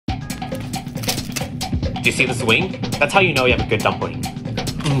Do you see this wing? That's how you know you have a good dumpling.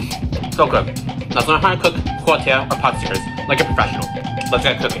 So good. Let's learn how to cook tortilla or pot stickers like a professional. Let's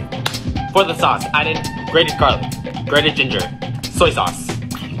get cooking. For the sauce, add in grated garlic, grated ginger, soy sauce,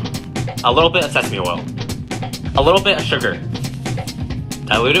 a little bit of sesame oil, a little bit of sugar.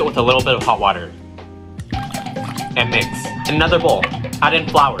 Dilute it with a little bit of hot water. And mix. In another bowl, add in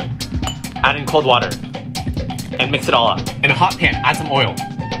flour, add in cold water, and mix it all up. In a hot pan, add some oil.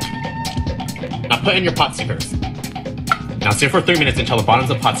 Now put in your pot stickers. Now stir for 3 minutes until the bottoms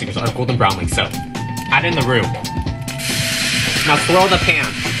of pot stickers are golden brown like so. Add in the roux. Now swirl the pan.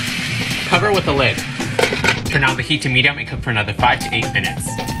 Cover with a lid. Turn down the heat to medium and cook for another 5 to 8 minutes.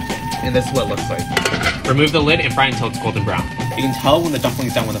 And this is what it looks like. Remove the lid and fry until it's golden brown. You can tell when the dumpling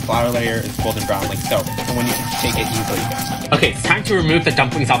is done when the flour layer is golden brown like so, and when you can shake it easily. Okay, it's time to remove the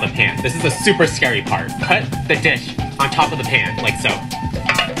dumplings out of the pan. This is the super scary part. Put the dish on top of the pan like so.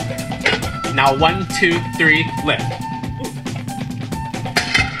 Now 1, 2, 3, lift.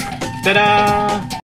 Ta-da!